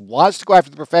service wants to go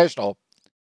after the professional,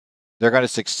 they're going to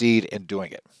succeed in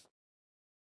doing it.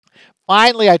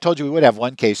 Finally, I told you we would have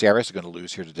one case the IRS is going to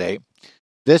lose here today.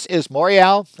 This is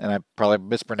Morial, and I'm probably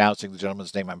mispronouncing the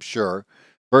gentleman's name, I'm sure,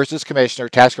 versus Commissioner,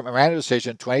 Tax Court Memorandum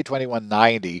Decision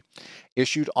 2021-90,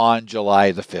 issued on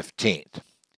July the 15th.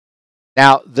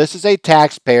 Now, this is a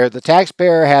taxpayer. The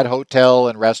taxpayer had hotel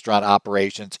and restaurant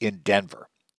operations in Denver,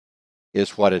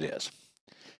 is what it is.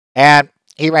 And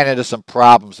he ran into some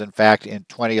problems, in fact, in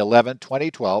 2011,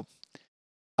 2012.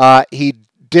 He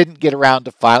didn't get around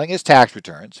to filing his tax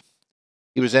returns.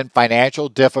 He was in financial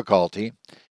difficulty.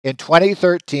 In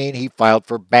 2013, he filed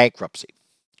for bankruptcy,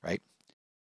 right?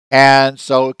 And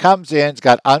so it comes in, it's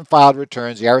got unfiled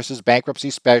returns. The IRS's bankruptcy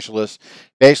specialist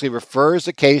basically refers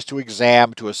the case to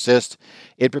exam to assist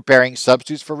in preparing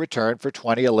substitutes for return for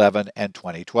 2011 and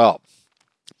 2012.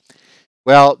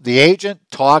 Well, the agent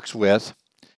talks with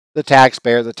the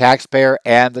taxpayer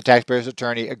and the taxpayer's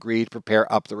attorney agree to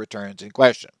prepare up the returns in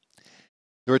question.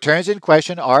 The returns in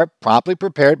question are promptly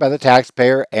prepared by the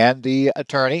taxpayer and the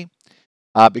attorney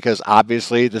because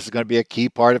obviously this is going to be a key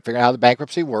part of figuring out how the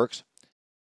bankruptcy works,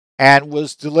 and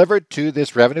was delivered to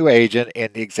this revenue agent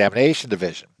in the examination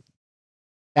division.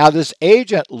 Now, this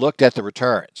agent looked at the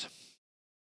returns,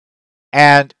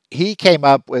 and he came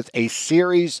up with a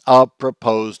series of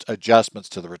proposed adjustments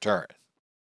to the return.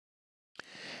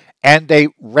 And they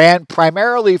ran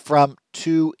primarily from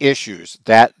two issues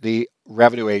that the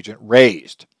revenue agent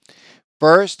raised.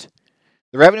 First,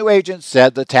 the revenue agent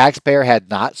said the taxpayer had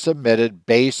not submitted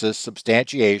basis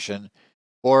substantiation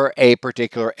for a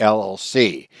particular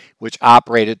LLC, which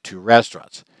operated two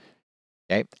restaurants.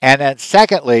 Okay? And then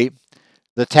secondly,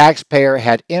 the taxpayer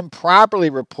had improperly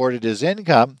reported his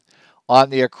income on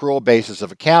the accrual basis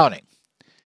of accounting.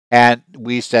 And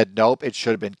we said, nope, it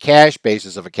should have been cash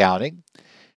basis of accounting.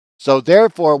 So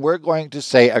therefore, we're going to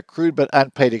say accrued but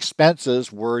unpaid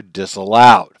expenses were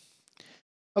disallowed.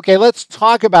 Okay, let's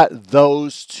talk about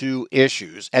those two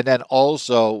issues and then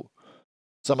also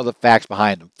some of the facts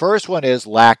behind them. First one is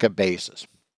lack of basis.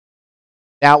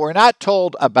 Now, we're not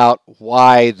told about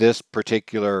why this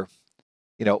particular,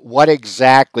 what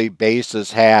exactly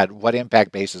basis had, what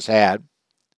impact basis had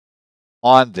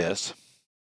on this.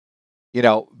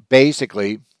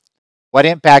 Basically, what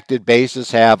impact did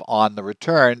basis have on the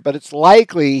return? But it's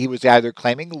likely he was either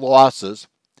claiming losses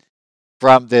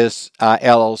from this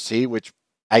LLC, which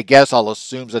I guess I'll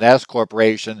assume is an S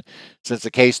corporation, since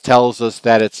the case tells us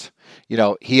that it's,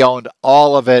 he owned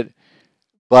all of it,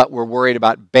 but we're worried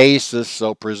about basis,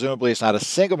 so presumably it's not a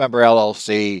single member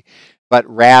LLC, but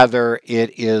rather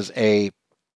it is a,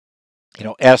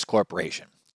 S corporation.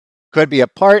 Could be a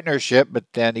partnership, but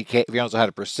then if he owns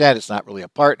 100%, it's not really a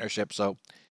partnership, so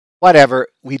whatever,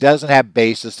 he doesn't have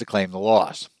basis to claim the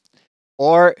loss.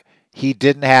 Or he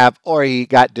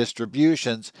got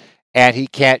distributions, and he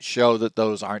can't show that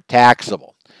those aren't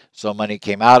taxable. So money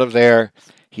came out of there.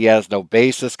 He has no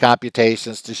basis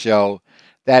computations to show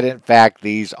that, in fact,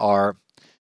 these are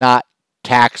not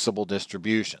taxable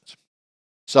distributions.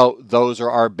 So those are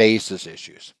our basis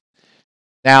issues.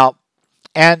 Now,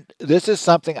 and this is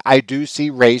something I do see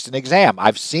raised in exam.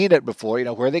 I've seen it before,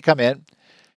 where they come in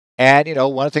And,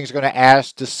 one of the things they're going to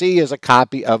ask to see is a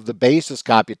copy of the basis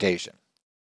computation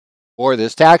for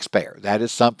this taxpayer. That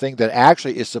is something that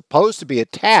actually is supposed to be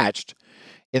attached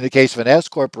in the case of an S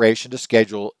corporation to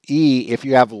Schedule E if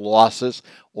you have losses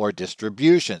or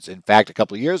distributions. In fact, a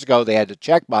couple of years ago, they had the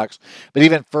checkbox, but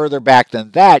even further back than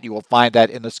that, you will find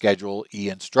that in the Schedule E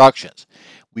instructions.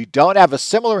 We don't have a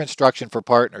similar instruction for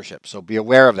partnerships, so be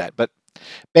aware of that. But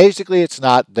basically, it's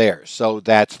not there, so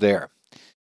that's there.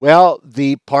 Well,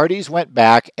 the parties went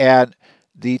back, and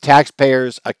the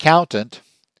taxpayer's accountant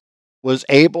was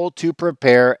able to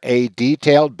prepare a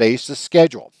detailed basis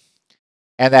schedule.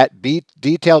 And that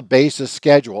detailed basis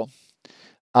schedule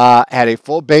had a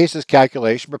full basis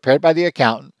calculation prepared by the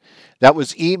accountant that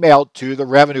was emailed to the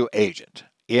revenue agent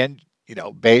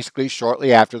basically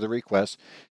shortly after the request,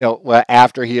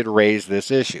 after he had raised this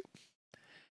issue.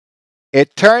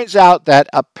 It turns out that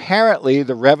apparently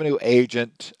the revenue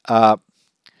agent,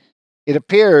 it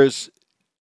appears,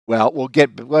 we'll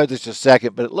get to this in a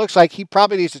second, but it looks like he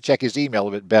probably needs to check his email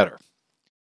a bit better.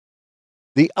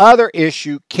 The other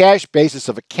issue, cash basis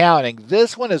of accounting,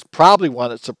 this one is probably one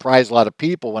that surprised a lot of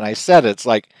people when I said it. It's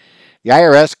like the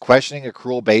IRS questioning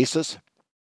accrual basis.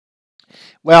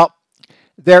 Well,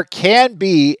 there can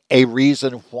be a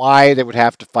reason why they would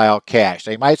have to file cash.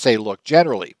 They might say, look,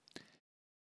 generally,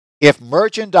 if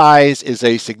merchandise is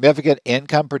a significant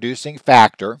income producing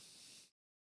factor,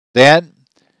 then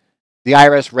the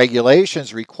IRS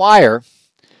regulations require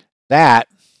that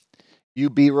you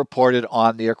be reported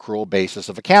on the accrual basis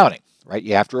of accounting, right?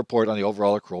 You have to report on the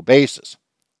overall accrual basis.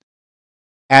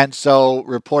 And so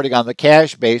reporting on the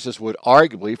cash basis would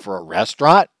arguably, for a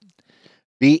restaurant,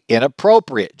 be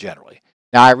inappropriate generally.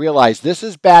 Now, I realize this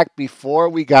is back before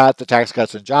we got the Tax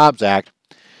Cuts and Jobs Act.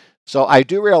 So I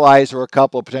do realize there were a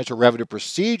couple of potential revenue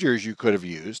procedures you could have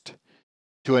used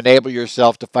to enable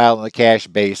yourself to file on the cash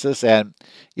basis. And,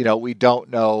 we don't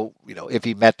know, if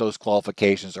he met those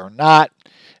qualifications or not.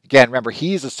 Again, remember,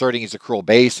 he's asserting his accrual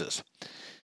basis.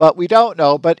 But we don't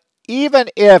know. But even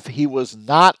if he was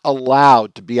not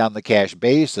allowed to be on the cash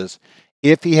basis,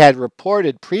 if he had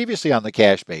reported previously on the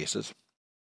cash basis,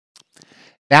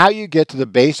 now you get to the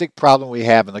basic problem we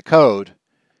have in the code,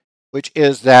 which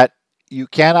is that you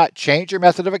cannot change your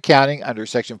method of accounting under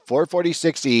Section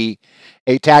 446E.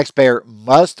 A taxpayer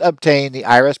must obtain the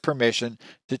IRS permission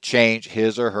to change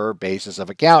his or her basis of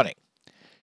accounting.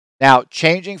 Now,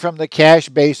 changing from the cash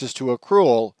basis to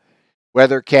accrual,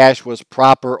 whether cash was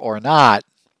proper or not,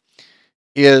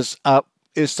 is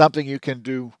something you can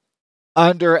do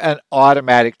under an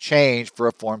automatic change for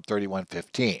a Form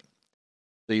 3115.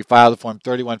 So you file the Form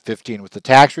 3115 with the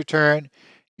tax return,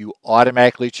 you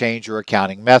automatically change your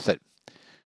accounting method.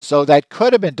 So that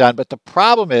could have been done, but the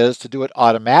problem is to do it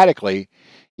automatically,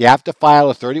 you have to file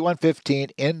a 3115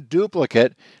 in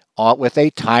duplicate with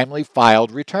a timely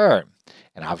filed return.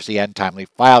 And obviously, you hadn't timely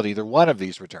filed either one of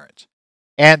these returns.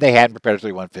 And they hadn't prepared a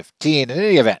 3115 in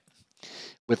any event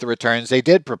with the returns they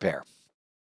did prepare.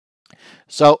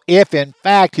 So if, in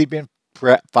fact, he'd been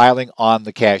filing on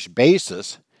the cash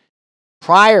basis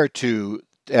prior to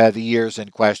the years in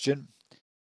question,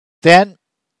 then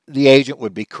the agent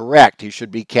would be correct. He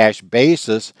should be cash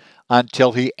basis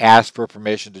until he asked for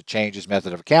permission to change his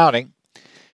method of accounting,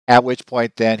 at which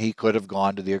point then he could have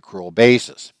gone to the accrual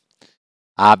basis.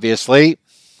 Obviously,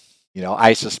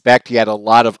 I suspect he had a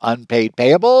lot of unpaid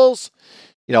payables,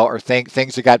 or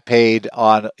things that got paid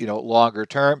on, longer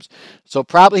terms. So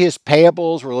probably his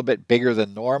payables were a little bit bigger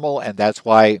than normal, and that's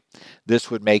why this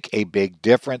would make a big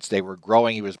difference. They were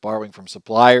growing. He was borrowing from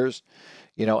suppliers,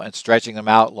 and stretching them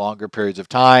out longer periods of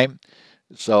time.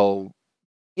 So,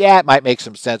 yeah, it might make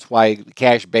some sense why the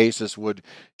cash basis would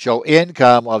show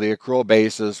income while the accrual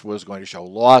basis was going to show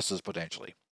losses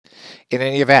potentially. In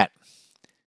any event,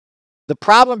 the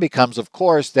problem becomes, of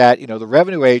course, that the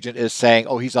revenue agent is saying,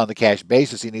 oh, he's on the cash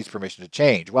basis, he needs permission to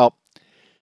change. Well,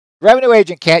 the revenue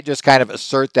agent can't just kind of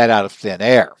assert that out of thin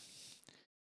air.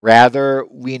 Rather,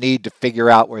 we need to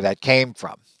figure out where that came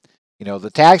from.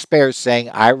 The taxpayer is saying,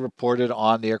 I reported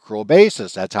on the accrual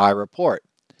basis. That's how I report.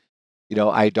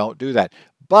 I don't do that.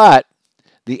 But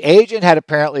the agent had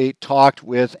apparently talked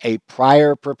with a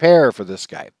prior preparer for this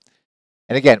guy.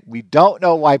 And again, we don't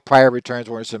know why prior returns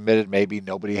weren't submitted. Maybe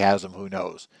nobody has them. Who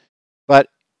knows? But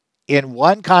in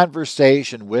one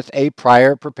conversation with a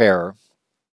prior preparer,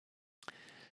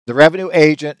 the revenue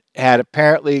agent had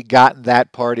apparently gotten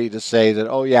that party to say that,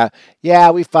 oh, yeah,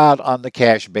 we filed on the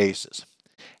cash basis.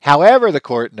 However, the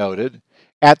court noted,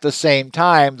 at the same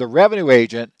time, the revenue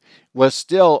agent was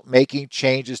still making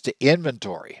changes to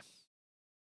inventory.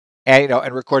 And,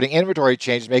 and recording inventory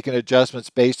changes, making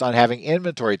adjustments based on having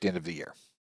inventory at the end of the year.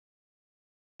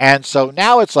 And so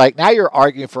now it's like, now you're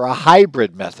arguing for a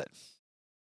hybrid method.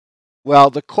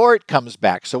 Well, the court comes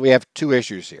back. So we have two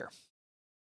issues here.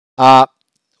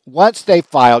 Once they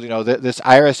filed, this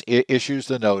IRS issues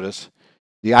the notice.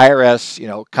 The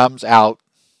IRS, comes out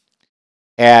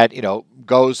and,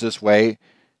 goes this way.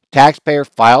 Taxpayer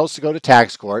files to go to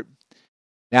tax court.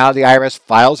 Now the IRS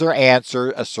files their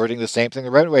answer asserting the same thing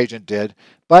the revenue agent did,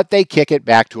 but they kick it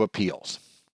back to appeals.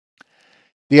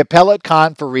 The appellate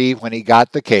conferee, when he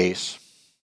got the case,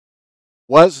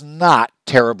 was not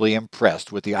terribly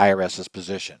impressed with the IRS's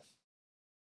position.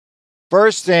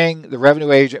 First thing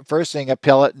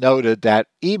appellate noted that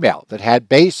email that had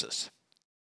basis.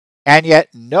 And yet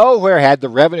nowhere had the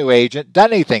revenue agent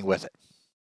done anything with it.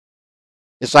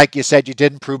 It's like you said you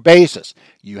didn't prove basis.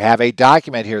 You have a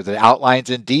document here that outlines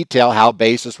in detail how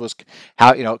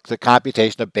the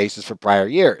computation of basis for prior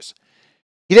years.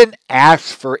 He didn't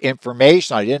ask for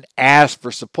information on it. He didn't ask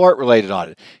for support related on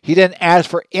it. He didn't ask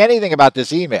for anything about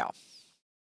this email.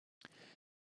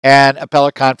 And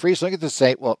appellate conferees look at this and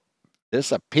say, well,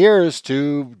 this appears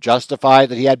to justify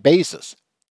that he had basis.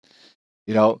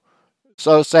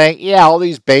 So saying, yeah, all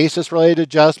these basis related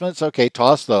adjustments, okay,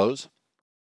 toss those.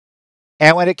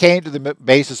 And when it came to the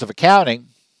basis of accounting,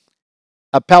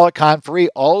 appellate conferee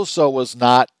also was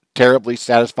not terribly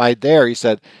satisfied there. He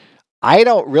said, I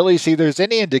don't really see there's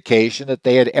any indication that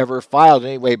they had ever filed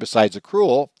any way besides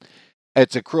accrual.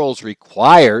 It's accruals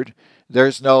required.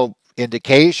 There's no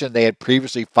indication they had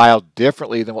previously filed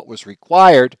differently than what was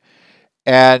required.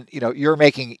 And, you're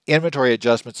making inventory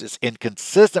adjustments. It's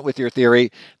inconsistent with your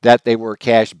theory that they were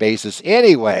cash basis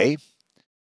anyway.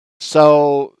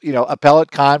 So,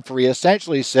 appellate conferee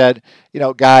essentially said,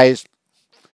 guys,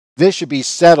 this should be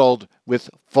settled with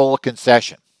full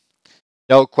concession.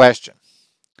 No question.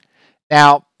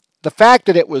 Now, the fact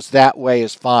that it was that way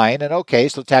is fine. And okay,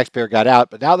 so the taxpayer got out.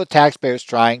 But now the taxpayer is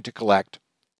trying to collect,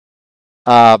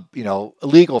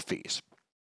 legal fees.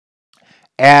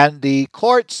 And the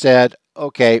court said,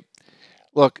 okay,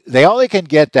 look, they only can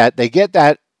get that. They get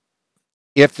that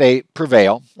if they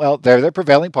prevail. Well, they're the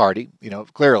prevailing party,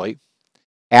 clearly.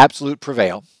 Absolute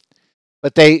prevail.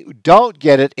 But they don't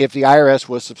get it if the IRS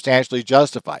was substantially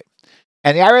justified.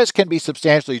 And the IRS can be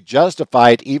substantially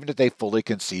justified even if they fully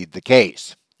concede the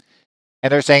case.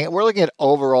 And they're saying we're looking at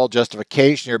overall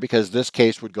justification here because this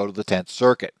case would go to the 10th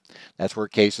Circuit. That's where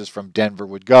cases from Denver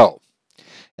would go.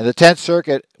 And the 10th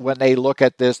Circuit, when they look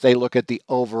at this, they look at the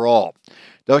overall.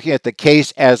 They're looking at the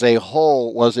case as a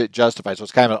whole, was it justified? So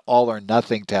it's kind of an all or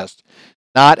nothing test.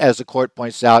 Not, as the court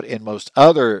points out in most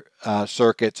other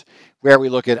circuits, where we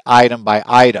look at item by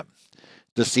item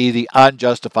to see the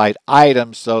unjustified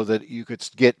items so that you could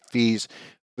get fees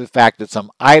for the fact that some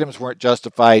items weren't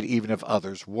justified even if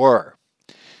others were.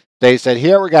 They said,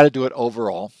 here we got to do it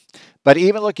overall. But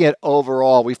even looking at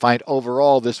overall, we find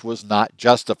overall this was not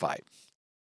justified.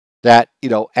 That,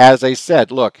 as I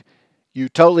said, look, you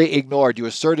totally ignored, you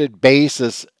asserted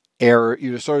basis error,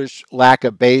 you asserted lack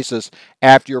of basis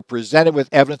after you're presented with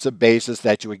evidence of basis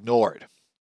that you ignored.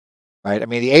 Right? I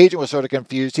mean, the agent was sort of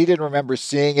confused. He didn't remember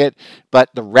seeing it, but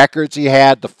the records he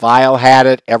had, the file had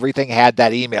it, everything had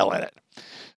that email in it.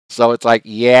 So it's like,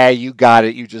 yeah, you got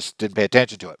it. You just didn't pay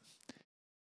attention to it.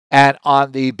 And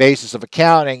on the basis of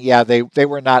accounting, yeah, they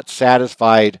were not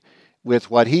satisfied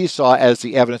with what he saw as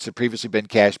the evidence had previously been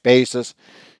cash basis.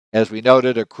 As we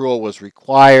noted, accrual was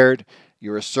required.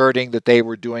 You're asserting that they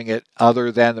were doing it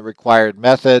other than the required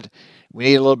method. We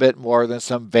need a little bit more than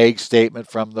some vague statement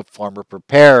from the former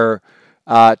preparer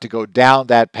to go down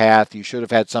that path. You should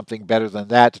have had something better than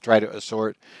that to try to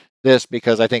assert this,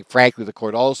 because I think, frankly, the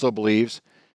court also believes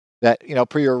that,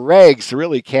 per your regs,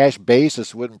 really cash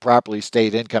basis wouldn't properly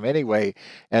state income anyway.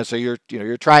 And so you're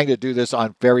trying to do this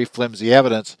on very flimsy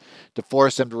evidence to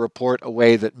force them to report a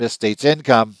way that misstates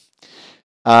income,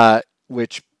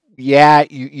 which, yeah,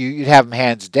 you'd have them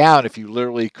hands down if you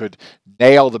literally could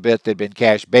nail the bit they'd been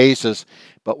cash basis.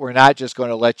 But we're not just going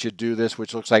to let you do this,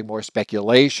 which looks like more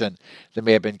speculation than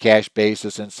may have been cash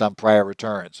basis in some prior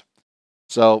returns.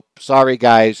 So, sorry,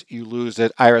 guys, you lose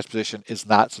it. IRS position is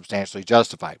not substantially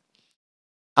justified.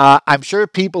 I'm sure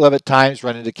people have at times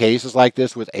run into cases like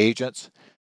this with agents.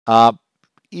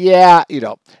 Yeah,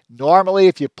 normally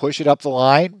if you push it up the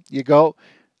line, you go.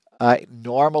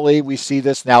 Normally we see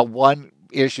this. Now, one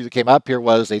issue that came up here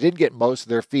was they didn't get most of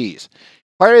their fees.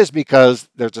 Part is because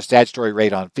there's a statutory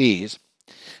rate on fees.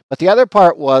 But the other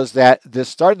part was that this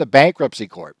started in the bankruptcy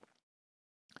court.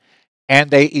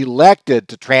 And they elected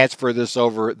to transfer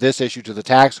this issue to the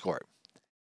tax court.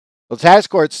 The tax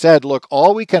court said, look,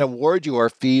 all we can award you are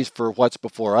fees for what's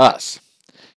before us.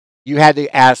 You had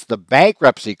to ask the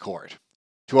bankruptcy court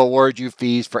to award you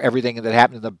fees for everything that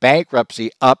happened in the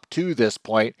bankruptcy up to this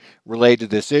point related to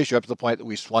this issue, up to the point that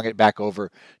we swung it back over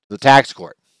to the tax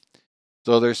court.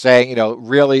 So they're saying,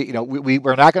 really,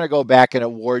 we're not going to go back and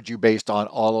award you based on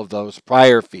all of those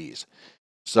prior fees.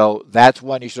 So that's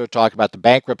when you sort of talk about the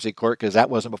bankruptcy court, because that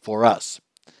wasn't before us.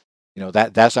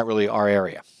 That's not really our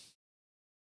area.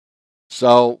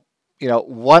 So,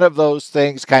 one of those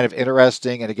things kind of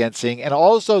interesting, and again, seeing, and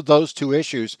also those two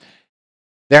issues,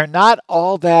 they're not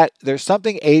all that, there's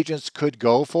something agents could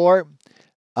go for.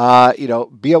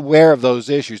 Be aware of those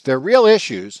issues. They're real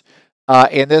issues.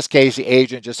 In this case, the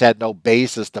agent just had no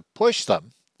basis to push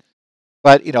them.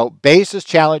 But, basis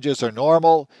challenges are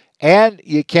normal, and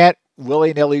you can't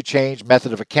willy-nilly change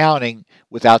method of accounting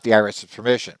without the IRS's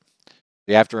permission.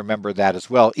 You have to remember that as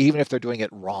well, even if they're doing it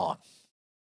wrong.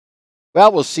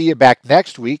 Well, we'll see you back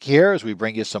next week here as we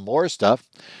bring you some more stuff,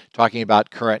 talking about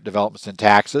current developments in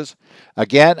taxes.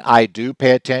 Again, I do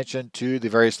pay attention to the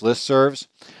various listservs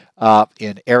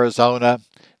in Arizona,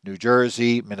 New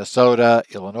Jersey, Minnesota,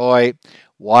 Illinois,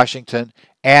 Washington,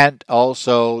 and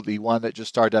also the one that just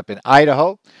started up in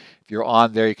Idaho. If you're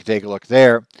on there, you can take a look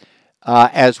there.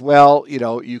 As well,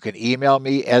 you can email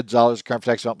me,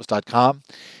 edzollers@currentfortaxdevelopments.com.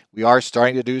 We are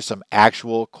starting to do some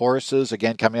actual courses,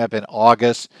 again, coming up in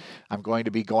August. I'm going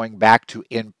to be going back to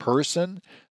in-person.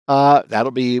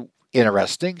 That'll be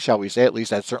interesting, shall we say. At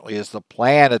least that certainly is the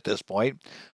plan at this point,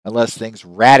 unless things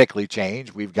radically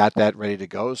change. We've got that ready to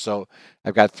go. So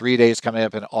I've got 3 days coming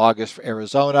up in August for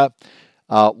Arizona,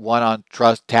 one on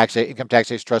income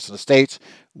taxation, trust and estates,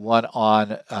 one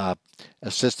on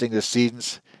assisting the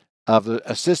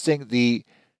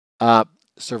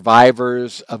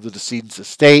survivors of the decedent's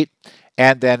estate,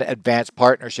 and then Advanced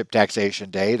Partnership Taxation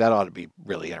Day. That ought to be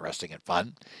really interesting and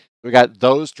fun. We got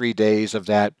those 3 days of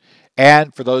that.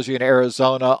 And for those of you in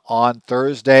Arizona, on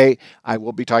Thursday, I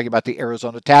will be talking about the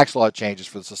Arizona tax law changes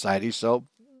for the society. So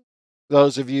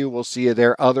those of you, we'll see you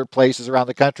there. Other places around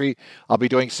the country, I'll be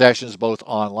doing sessions both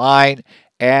online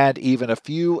and even a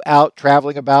few out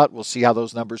traveling about. We'll see how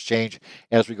those numbers change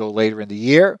as we go later in the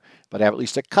year. But I have at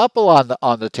least a couple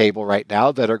on the table right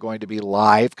now that are going to be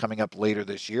live coming up later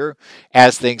this year,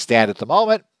 as things stand at the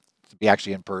moment, to be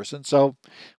actually in person. So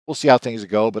we'll see how things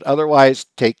go. But otherwise,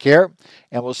 take care,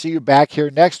 and we'll see you back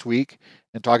here next week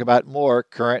and talk about more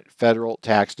current federal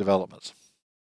tax developments.